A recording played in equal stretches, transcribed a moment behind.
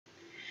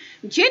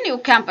JNU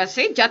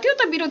ক্যাম্পাসে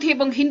জাতীয়তা বিরোধী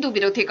এবং হিন্দু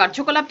বিরোধী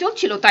কার্যকলাপ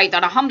চলছিল, তাই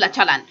তারা হামলা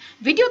চালান।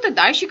 ভিডিওতে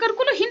দায় স্বীকার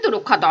করলো হিন্দু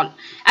রক্ষা দল।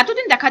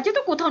 এতদিন দেখা যেত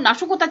কোথাও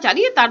নাশকতা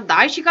চালিয়ে তার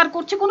দায় স্বীকার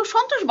করছে কোনো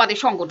সন্ত্রাসবাদী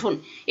সংগঠন।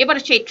 এবার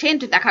সেই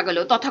ট্রেন্ড দেখা গেল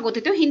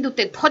তথাকথিত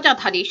হিন্দুত্বের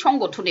ধ্বজাধারী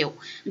সংগঠনেও।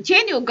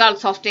 জেএনইউ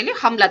গার্লস হস্টেলে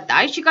হামলার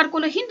দায় স্বীকার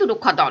করলো হিন্দু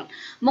রক্ষা দল।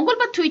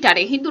 মঙ্গলবার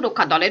টুইটারে হিন্দু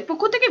রক্ষা দলের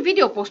পক্ষ থেকে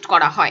ভিডিও পোস্ট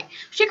করা হয়।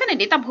 সেখানে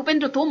নেতা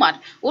ভূপেন্দ্র তোমার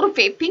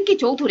ওরফে পিঙ্কি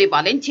চৌধুরী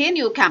বলেন,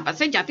 জেএনইউ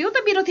ক্যাম্পাসে জাতীয়তা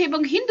বিরোধী এবং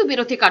হিন্দু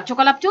বিরোধী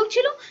কার্যকলাপ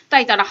চলছিল,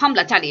 তাই তারা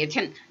হামলা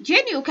চালিয়েছেন।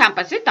 জেএনইউ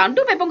ক্যাম্পাসে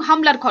তাণ্ডব এবং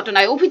হামলার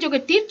ঘটনায়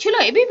অভিযোগের তীর ছিল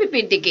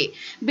এবিভিপির দিকে।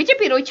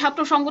 বিজেপির ওই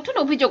ছাত্র সংগঠন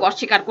অভিযোগ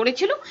অস্বীকার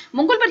করেছিল।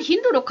 মঙ্গলবার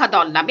হিন্দু রক্ষা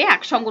দল নামে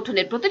এক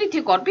সংগঠনের প্রতিনিধি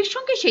গর্বের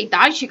সঙ্গে সেই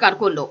দায় স্বীকার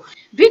করলো।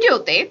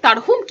 ভিডিওতে তার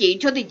হুমকি,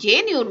 যদি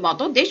জেএনইউর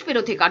মতো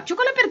দেশবিরোধী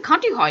কার্যকলাপের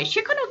ঘাঁটি হয়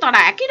সেখানেও তারা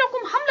একই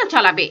রকম হামলা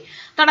চালাবে।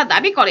 তারা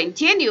দাবি করেন,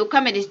 জেএনইউ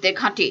কমিউনিস্টদের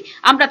ঘাঁটি,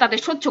 আমরা তাদের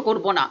সহ্য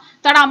করব না।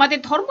 তারা আমাদের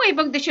ধর্ম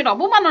এবং দেশের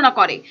অবমাননা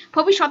করে।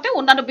 ভবিষ্যতে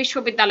অন্যান্য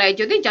বিশ্ববিদ্যালয়ে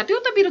যদি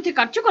জাতীয়তা বিরোধী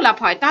কার্যকলাপ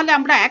হয় তাহলে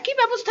আমরা একই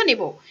ব্যবস্থা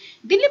নেব।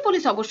 দিল্লি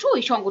পুলিশ অবশ্য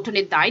ওই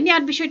সংগঠনের দায়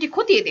নেওয়ার বিষয়টি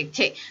খতিয়ে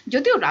দেখছে।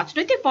 যদিও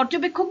রাজনৈতিক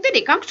পর্যবেক্ষকদের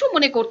একাংশ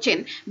মনে করছেন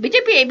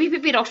বিজেপি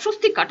এবিভিপির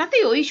অস্বস্তি কাটাতে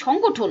ওই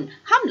সংগঠন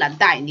হামলার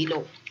দায় নিল।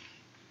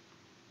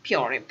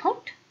 পিওর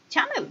রিপোর্ট,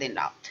 চ্যানেল দিন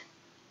রাত।